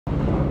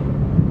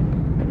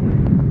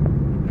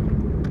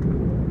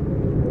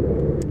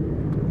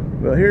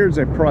So here's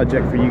a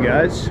project for you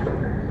guys. I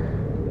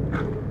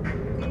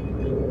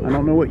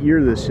don't know what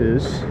year this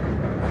is,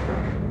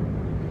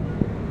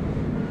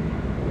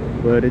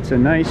 but it's a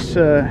nice,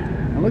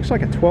 it looks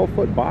like a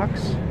 12-foot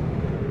box.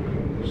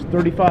 It's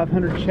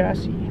 3500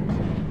 chassis.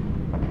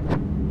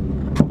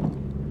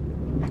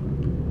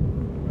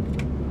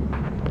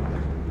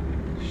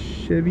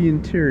 Chevy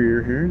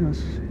interior here.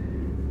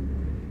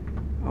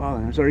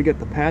 Oh, it's already got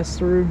the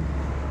pass-through.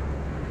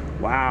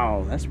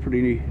 Wow, that's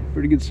pretty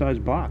good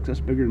sized box. That's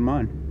bigger than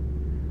mine.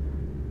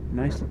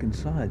 Nice looking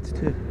sides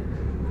too.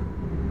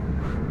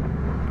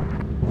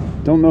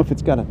 Don't know if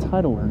it's got a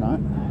title or not,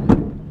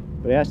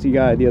 but I asked the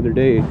guy the other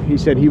day. He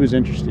said he was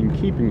interested in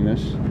keeping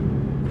this.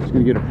 He's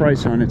gonna get a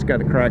price on it. It's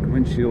got a cracked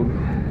windshield.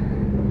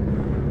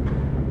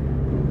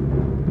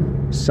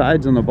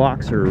 Sides on the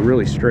box are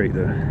really straight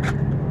though.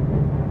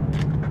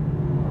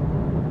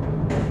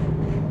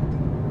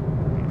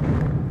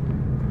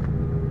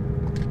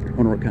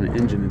 I wonder what kind of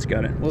engine it's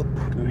got in. Well,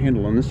 no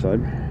handle on this side.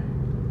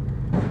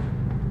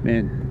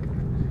 Man.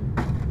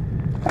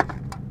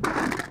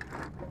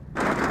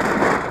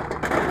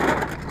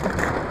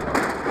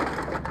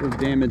 Little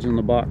damage on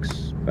the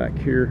box back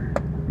here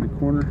in the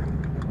corner.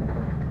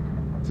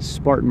 It's a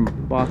Spartan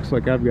box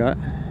like I've got.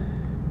 No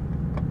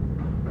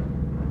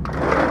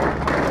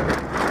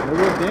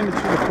real damage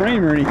to the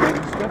frame or anything.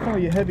 It's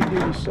definitely a heavy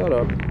duty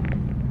setup.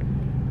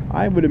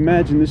 I would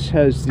imagine this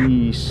has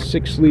the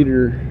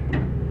 6-liter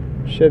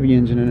Chevy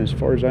engine in, as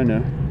far as I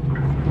know.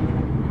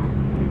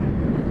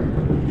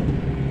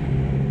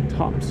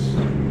 Tops,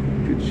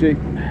 good shape.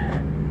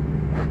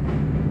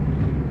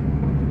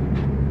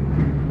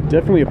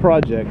 Definitely a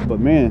project, but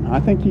man, I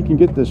think you can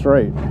get this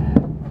right.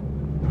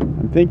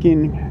 I'm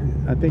thinking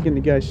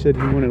the guy said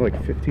he wanted like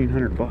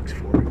 1,500 bucks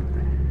for it.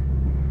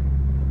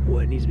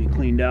 Boy, it needs to be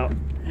cleaned out.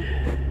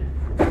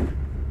 Looks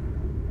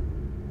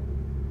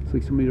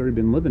like somebody's already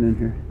been living in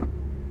here.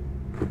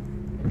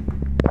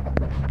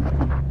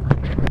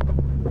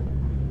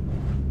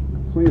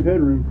 Plenty of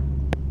headroom.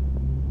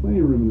 Plenty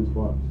of room in this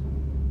box.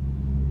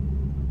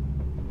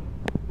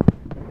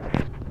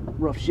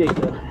 Rough shape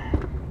though.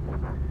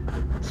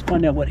 Let's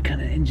find out what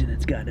kind of engine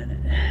it's got in it.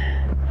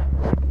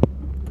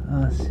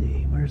 Let's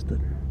see, where's the...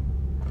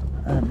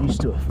 I'm used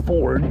to a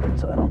Ford,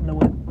 so I don't know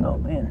what... Oh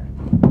man.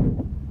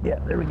 Yeah,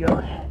 there we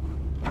go.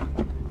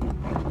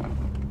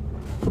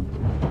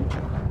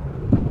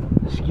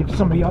 Let's give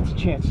somebody else a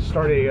chance to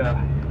start a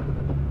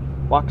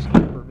box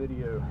camper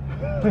video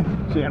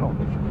channel.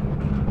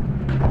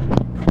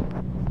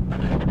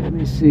 Let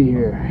me see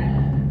here.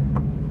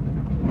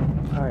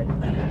 All right,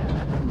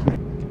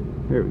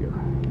 there we go.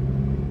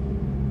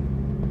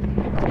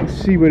 Let's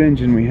see what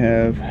engine we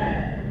have.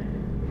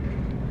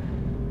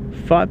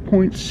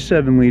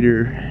 5.7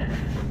 liter.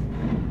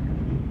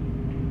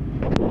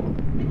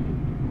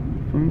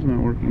 Phone's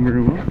not working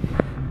very well.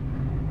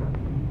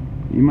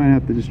 You might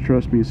have to just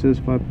trust me. It says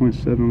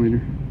 5.7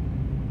 liter.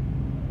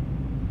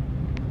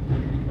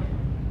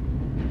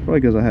 Probably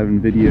because I have in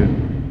video.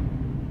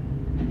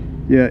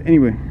 Yeah,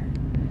 anyway.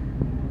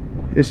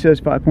 It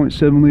says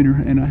 5.7 liter,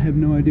 and I have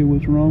no idea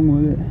what's wrong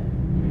with it.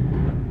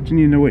 But you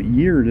need to know what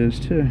year it is,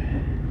 too.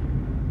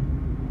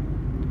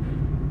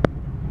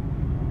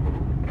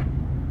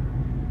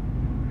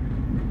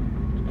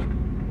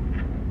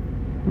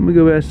 I'm gonna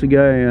go ask the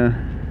guy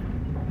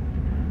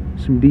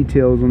some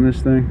details on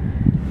this thing.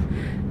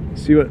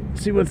 See what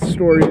the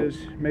story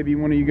is. Maybe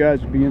one of you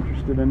guys would be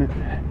interested in it.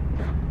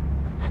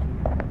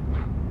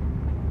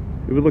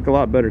 It would look a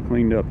lot better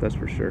cleaned up, that's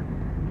for sure,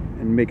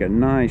 and make a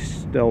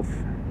nice stealth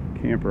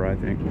camper, I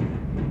think.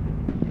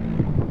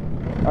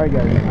 Alright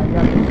guys, I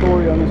got the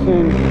story on this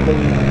thing.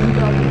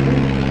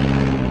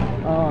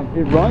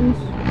 It runs.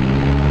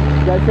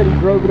 The guy said he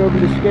drove it over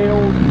the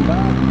scales and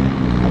back.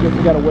 I guess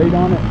he got a weight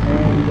on it,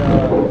 and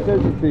it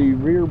says that the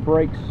rear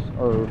brakes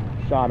are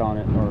shot on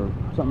it, or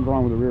something's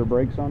wrong with the rear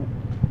brakes on it.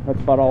 That's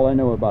about all I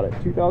know about it.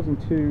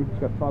 2002, it's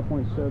got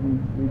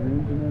 5.7 liter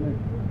engine in it.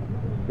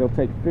 They'll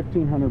take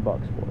 1,500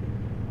 bucks for it,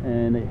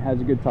 and it has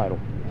a good title.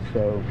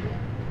 So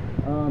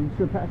I'm just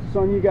gonna pass this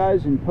on you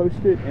guys and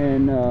post it,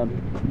 and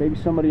maybe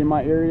somebody in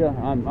my area.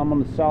 I'm on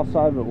the south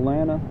side of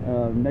Atlanta,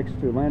 next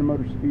to Atlanta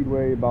Motor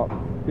Speedway, about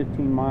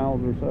 15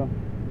 miles or so.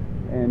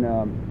 And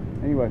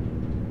anyway, if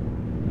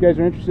you guys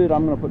are interested,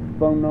 I'm gonna put the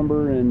phone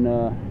number, and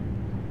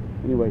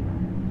anyway,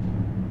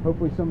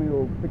 hopefully somebody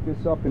will pick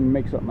this up and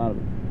make something out of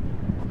it.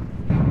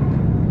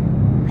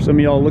 For some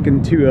of y'all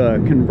looking to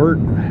convert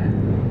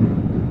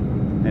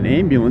an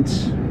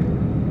ambulance,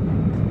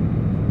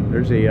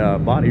 there's a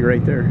body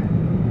right there.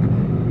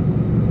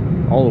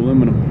 All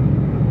aluminum.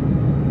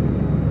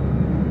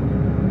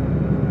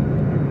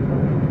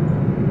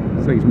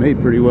 This thing's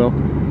made pretty well.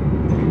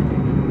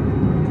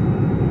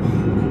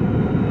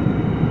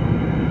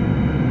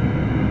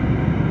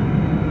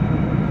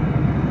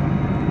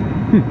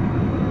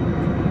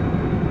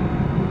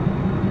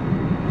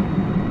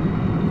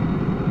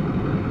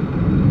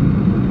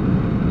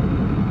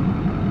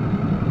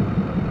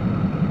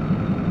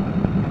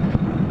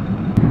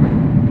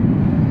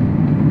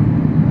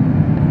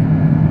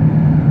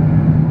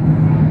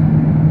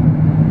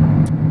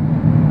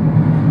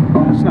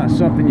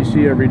 something you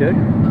see every day.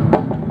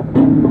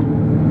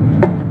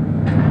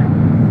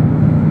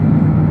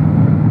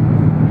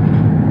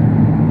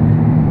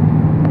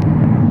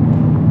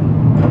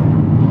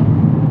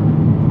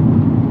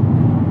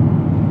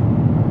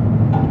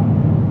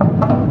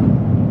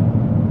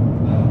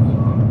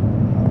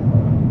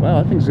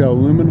 Wow, that thing's got an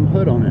aluminum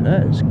hood on it.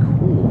 That is cool.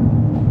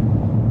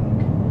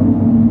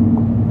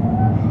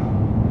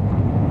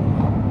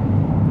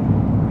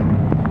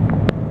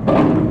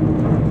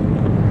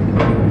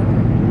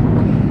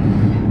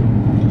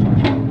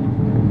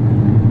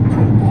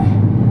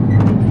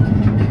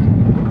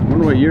 I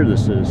wonder what year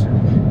this is.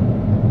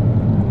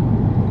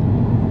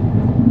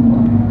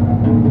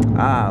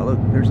 Ah, look,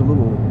 there's a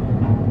little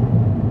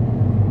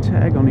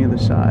tag on the other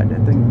side.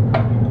 That thing,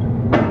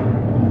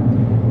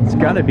 it's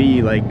got to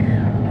be like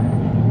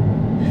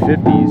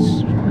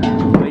 50s,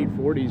 late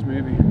 40s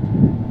maybe.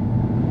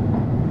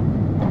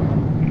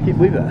 I can't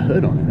believe that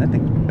hood on it. That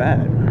thing's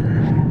bad.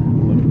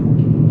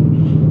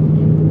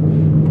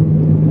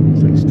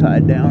 Looks like it's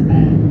tied down.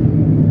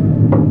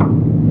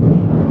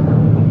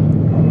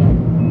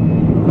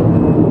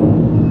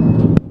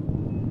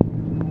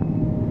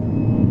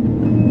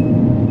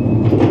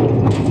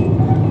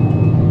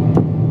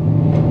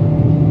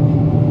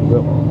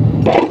 Well,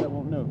 I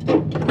won't know.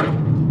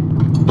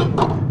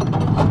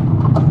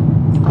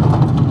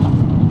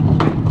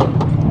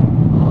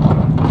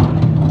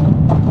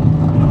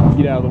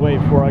 Get out of the way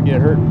before I get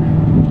hurt.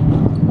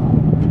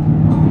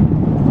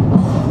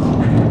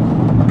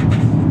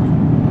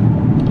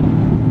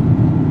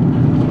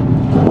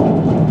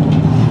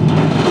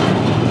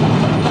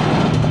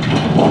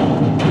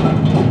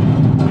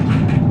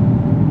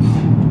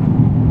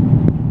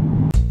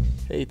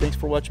 Hey, thanks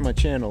for watching my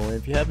channel, and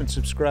if you haven't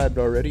subscribed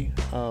already,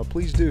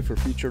 please do for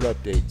future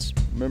updates.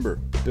 Remember,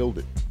 build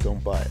it,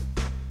 don't buy it.